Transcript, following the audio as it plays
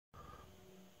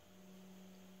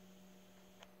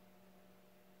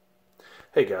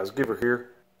Hey guys, Giver here.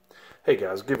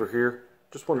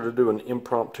 Just wanted to do an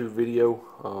impromptu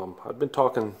video. I've been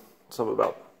talking some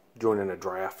about joining a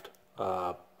draft.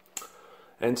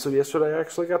 And so yesterday I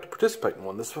actually got to participate in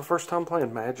one. This is my first time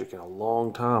playing Magic in a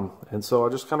long time. And so I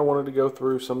just kind of wanted to go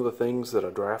through some of the things that I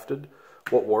drafted,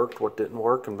 what worked, what didn't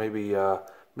work, and maybe to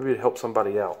help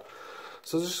somebody out.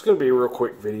 So this is going to be a real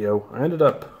quick video. I ended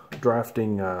up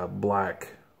drafting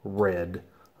black, red.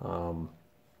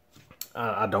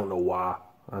 I don't know why.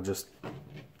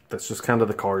 That's just kind of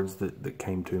the cards that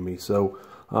came to me. So,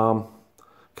 kind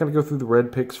of go through the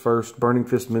red picks first. Burning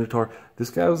Fist Minotaur. This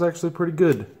guy was actually pretty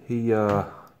good. He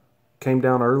came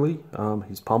down early.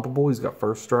 He's pumpable. He's got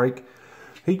first strike.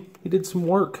 He did some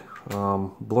work.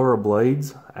 Blur of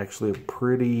Blades, actually a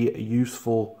pretty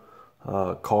useful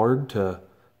card to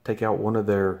take out one of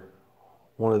their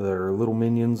little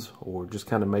minions, or just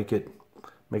kind of make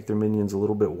their minions a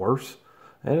little bit worse.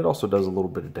 And it also does a little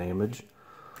bit of damage.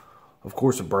 Of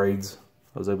course, the Braids.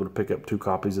 I was able to pick up 2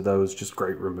 copies of those. Just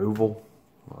great removal.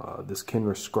 This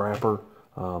Kenra Scrapper.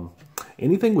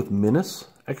 Anything with Menace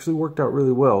actually worked out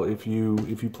really well. If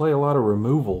you play a lot of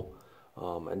removal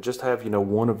and just have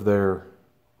one of their,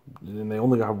 and they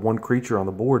only have one creature on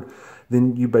the board,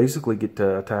 then you basically get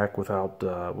to attack without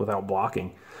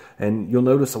blocking. And you'll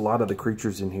notice a lot of the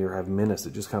creatures in here have Menace.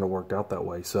 It just kind of worked out that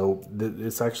way. So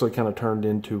it's actually kind of turned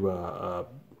into a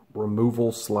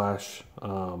removal slash,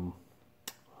 not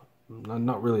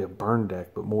really a burn deck,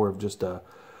 but more of just a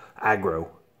aggro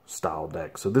style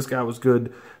deck. So this guy was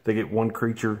good. They get 1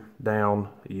 creature down.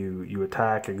 You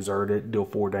attack, exert it, deal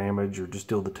 4 damage, or just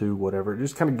deal the 2, whatever. It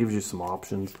just kind of gives you some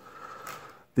options.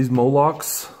 These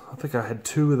Molochs, I think I had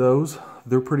 2 of those.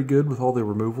 They're pretty good with all the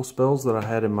removal spells that I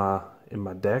had in my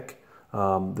deck.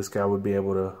 This guy would be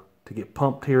able to get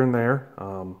pumped here and there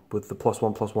with the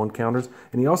 +1/+1 counters.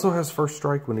 And he also has first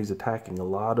strike when he's attacking. A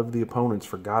lot of the opponents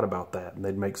forgot about that, and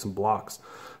they'd make some blocks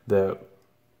that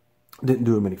didn't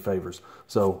do him any favors.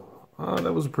 So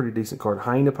that was a pretty decent card.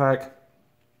 Hyena Pack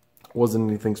wasn't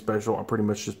anything special. I pretty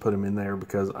much just put him in there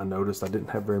because I noticed I didn't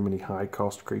have very many high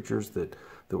cost creatures that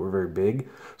were very big.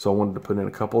 So I wanted to put in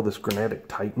a couple. This Granitic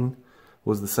Titan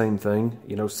was the same thing.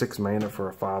 6 mana for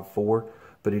a 5/4.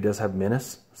 But he does have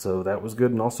Menace, so that was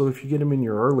good. And also, if you get him in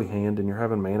your early hand and you're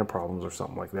having mana problems or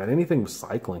something like that, anything with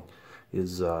cycling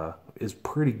is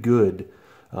pretty good.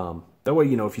 That way,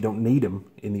 if you don't need him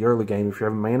in the early game, if you're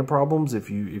having mana problems, if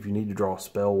you need to draw a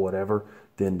spell, whatever,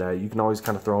 then you can always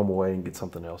kind of throw him away and get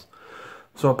something else.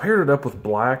 So I paired it up with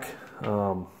black.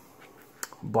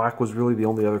 Black was really the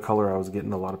only other color I was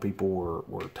getting. A lot of people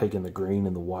were taking the green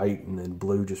and the white, and then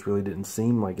blue just really didn't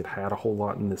seem like it had a whole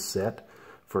lot in this set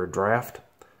for a draft.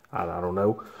 I don't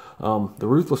know. The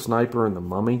Ruthless Sniper and the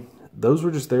Mummy, those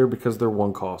were just there because they're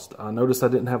 1 cost. I noticed I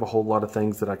didn't have a whole lot of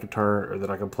things that I could turn, or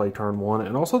that I could play turn 1.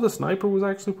 And also the Sniper was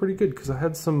actually pretty good because I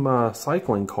had some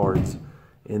cycling cards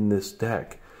in this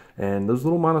deck. And those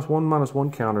little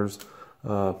 -1/-1 counters,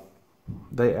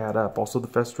 they add up. Also the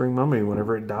Festering Mummy,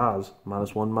 whenever it dies,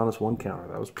 -1/-1 counter.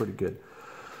 That was pretty good.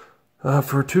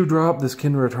 For a 2-drop, this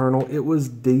Kenra Eternal, it was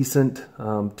decent.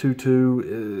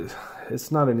 2/2, it's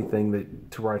not anything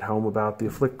to write home about. The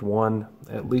Afflict 1,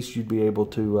 at least you'd be able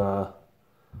to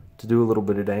do a little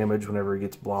bit of damage whenever he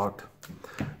gets blocked.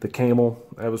 The Camel,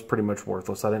 that was pretty much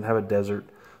worthless. I didn't have a Desert,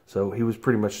 so he was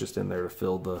pretty much just in there to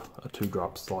fill a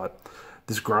 2-drop slot.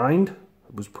 This Grind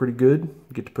was pretty good.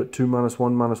 You get to put 2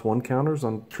 -1/-1 counters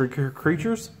on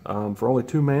creatures for only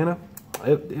 2 mana.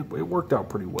 It worked out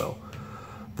pretty well.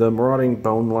 The Marauding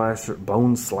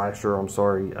Bone Slasher, I'm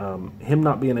sorry. Him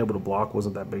not being able to block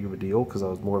wasn't that big of a deal because I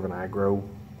was more of an aggro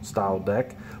style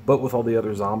deck. But with all the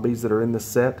other zombies that are in this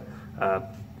set, it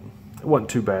wasn't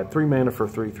too bad. 3 mana for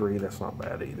 3/3, that's not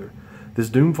bad either. This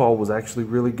Doomfall was actually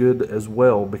really good as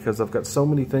well because I've got so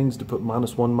many things to put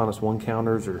 -1/-1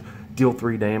 counters or deal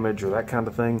 3 damage or that kind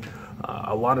of thing.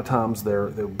 A lot of times their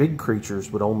big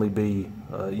creatures would only be,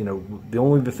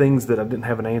 the things that I didn't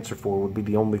have an answer for would be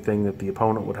the only thing that the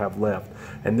opponent would have left.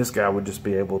 And this guy would just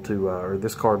be able to, or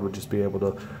this card would just be able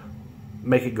to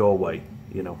make it go away,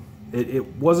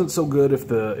 It wasn't so good if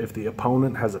the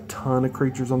opponent has a ton of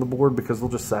creatures on the board because they'll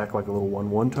just sack like a little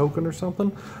 1/1 token or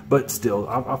something. But still,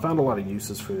 I found a lot of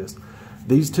uses for this.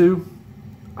 These 2,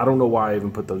 I don't know why I even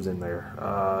put those in there.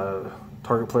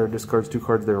 Target player discards 2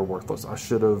 cards. They were worthless. I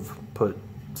should have put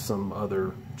some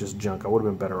other just junk. I would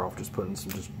have been better off just putting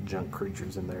some just junk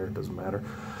creatures in there. It doesn't matter.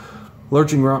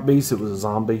 Lurching Rot Beast, it was a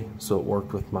zombie, so it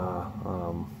worked with my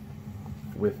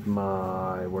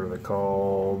what are they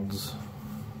called?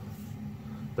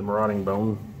 The Marauding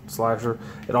Bone Slasher.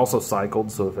 It also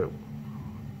cycled, so if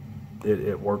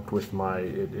it worked with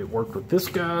it worked with this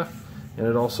guy, and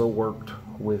it also worked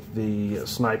with the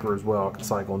sniper as well. I could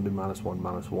cycle and do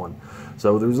 -1/-1.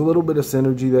 So there's a little bit of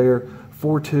synergy there.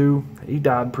 4-2, he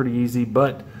died pretty easy,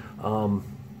 but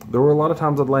there were a lot of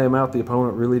times I'd lay him out. The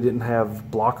opponent really didn't have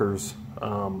blockers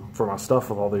for my stuff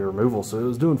with all the removal, so it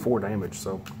was doing 4 damage.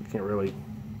 So you can't really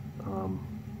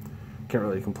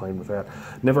complain with that.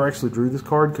 Never actually drew this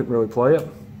card, couldn't really play it.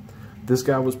 This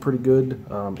guy was pretty good.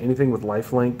 Anything with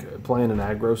lifelink, playing an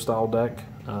aggro style deck.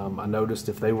 I noticed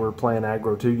if they were playing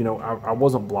aggro too, you know, I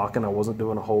wasn't blocking, I wasn't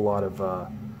doing a whole lot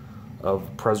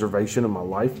of preservation in my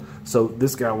life. So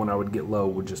this guy, when I would get low,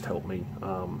 would just help me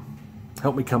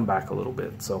come back a little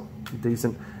bit. So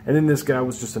decent. And then this guy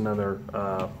was just another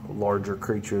larger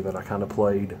creature that I kind of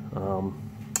played.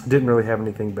 Didn't really have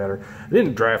anything better. I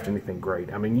didn't draft anything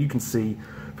great. I mean, you can see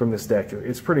from this deck,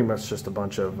 it's pretty much just a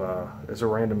bunch of, it's a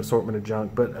random assortment of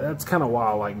junk, but that's kind of why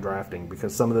I like drafting,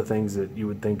 because some of the things that you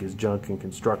would think is junk and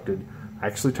constructed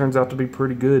actually turns out to be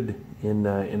pretty good in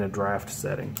a draft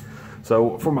setting.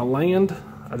 So for my land,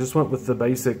 I just went with the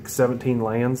basic 17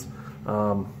 lands.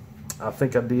 I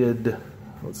think I did,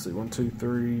 let's see, 1, 2,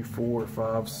 3, 4,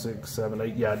 5, 6, 7,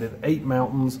 8. Yeah, I did 8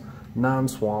 mountains, 9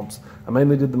 swamps. I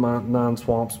mainly did the 9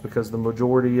 swamps because the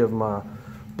majority of my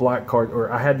black cards,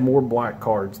 or I had more black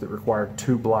cards that required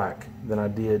 2 black than I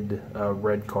did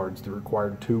red cards that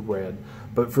required 2 red.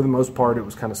 But for the most part, it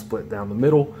was kind of split down the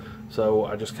middle. So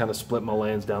I just kind of split my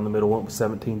lands down the middle, went with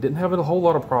 17. Didn't have a whole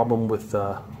lot of problem with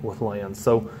lands.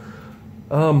 So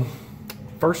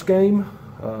first game,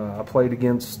 I played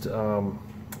against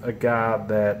a guy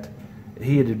that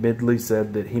he had admittedly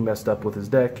said that he messed up with his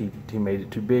deck. He made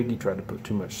it too big. He tried to put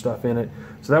too much stuff in it.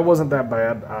 So that wasn't that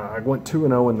bad. I went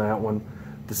 2-0 in that one.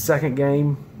 The second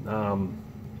game,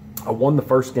 I won the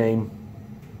first game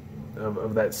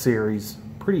of that series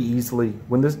pretty easily.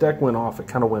 When this deck went off, it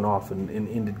kind of went off and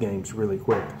ended games really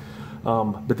quick.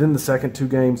 But then the second 2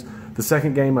 games, the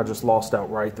second game I just lost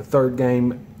outright. The third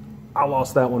game, I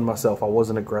lost that one myself. I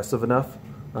wasn't aggressive enough.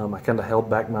 I kind of held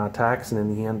back my attacks, and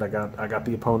in the end I got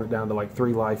the opponent down to like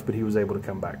 3 life, but he was able to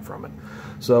come back from it.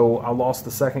 So I lost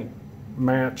the second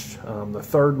match. The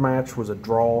third match was a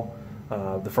draw.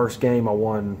 The first game I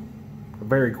won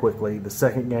very quickly. The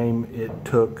second game, it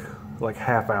took like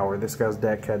half hour. This guy's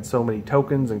deck had so many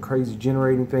tokens and crazy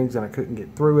generating things, and I couldn't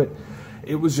get through it.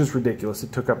 It was just ridiculous.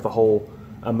 It took up the whole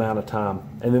amount of time.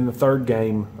 And then the third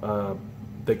game,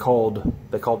 they called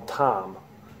time.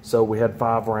 So we had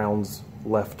 5 rounds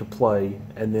left to play,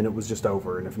 and then it was just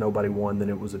over. And if nobody won, then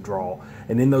it was a draw.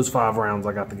 And in those 5 rounds,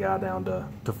 I got the guy down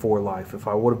to 4 life. If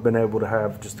I would have been able to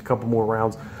have just a couple more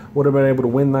rounds, would have been able to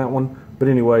win that one. But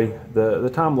anyway, the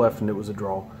time left, and it was a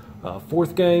draw.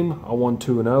 Fourth game, I won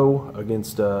 2-0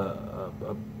 against a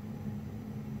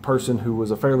person who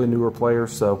was a fairly newer player,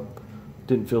 so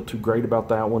didn't feel too great about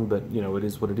that one, but you know, it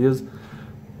is what it is.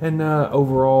 And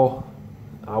overall,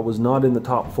 I was not in the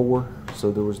top 4,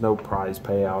 so there was no prize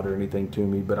payout or anything to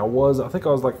me, but I think I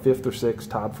was like 5th or 6th,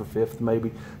 tied for 5th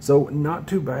maybe. So not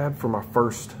too bad for my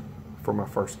first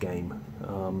game,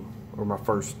 or my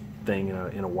first thing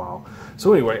in a while.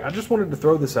 So anyway, I just wanted to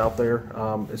throw this out there.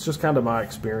 It's just kind of my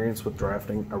experience with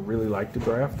drafting. I really like to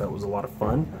draft. That was a lot of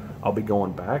fun. I'll be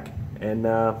going back, and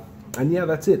yeah,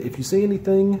 that's it. If you see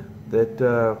anything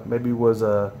that maybe was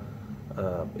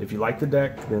if you like the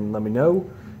deck, then let me know.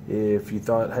 If you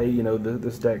thought, hey, you know,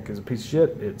 this deck is a piece of shit,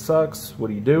 it sucks, what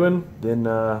are you doing? Then,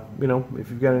 you know, if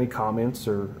you've got any comments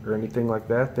or anything like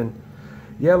that, then,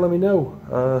 yeah, let me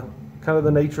know. Kind of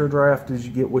the nature of draft is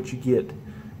you get what you get,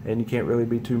 and you can't really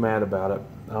be too mad about it.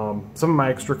 Some of my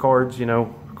extra cards, you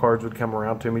know, cards would come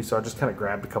around to me, so I just kind of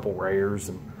grabbed a couple rares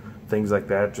and things like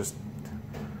that, just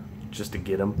to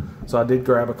get them. So I did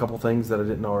grab a couple things that I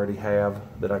didn't already have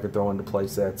that I could throw into play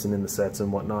sets and in the sets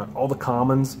and whatnot. All the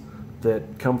commons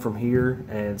that come from here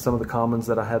and some of the commons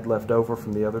that I had left over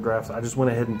from the other drafts, I just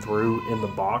went ahead and threw in the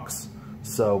box.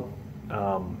 So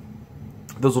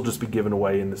those will just be given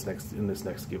away in this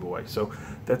next giveaway. So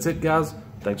that's it, guys.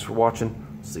 Thanks for watching.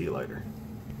 See you later.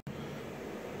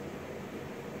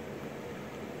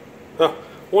 Oh,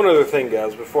 one other thing,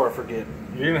 guys, before I forget,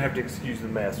 you're gonna have to excuse the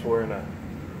mess. We're in a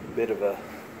bit of a,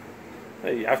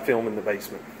 hey, I film in the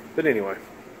basement, but anyway.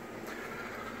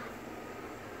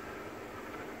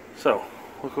 So,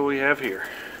 look what we have here.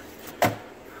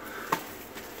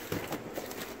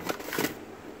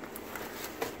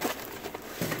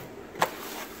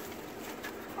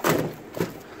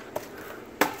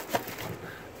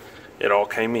 It all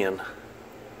came in.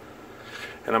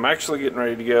 And I'm actually getting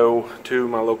ready to go to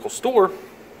my local store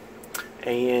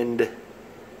and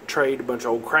trade a bunch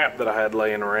of old crap that I had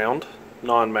laying around,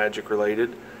 non-magic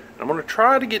related. I'm going to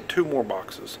try to get 2 more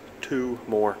boxes. 2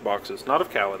 more boxes. Not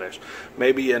of Kaladesh.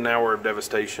 Maybe an Hour of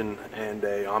Devastation and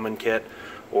a Amonkhet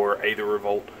or Aether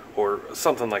Revolt or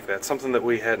something like that. Something that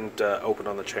we hadn't opened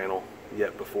on the channel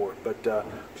yet before. But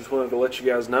just wanted to let you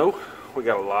guys know we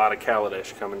got a lot of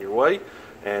Kaladesh coming your way.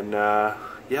 And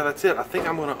yeah, that's it. I think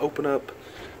I'm going to open up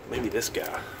maybe this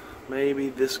guy. Maybe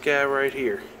this guy right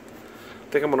here.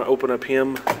 I think I'm going to open up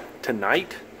him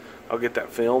tonight. I'll get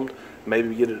that filmed.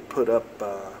 Maybe get it put up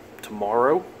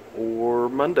tomorrow or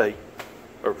Monday.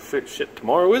 Or shit,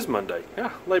 tomorrow is Monday.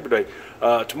 Yeah, Labor Day.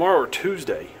 Tomorrow or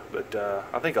Tuesday. But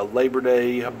I think a Labor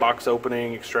Day box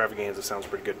opening extravaganza sounds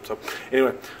pretty good. So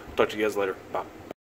anyway, talk to you guys later. Bye.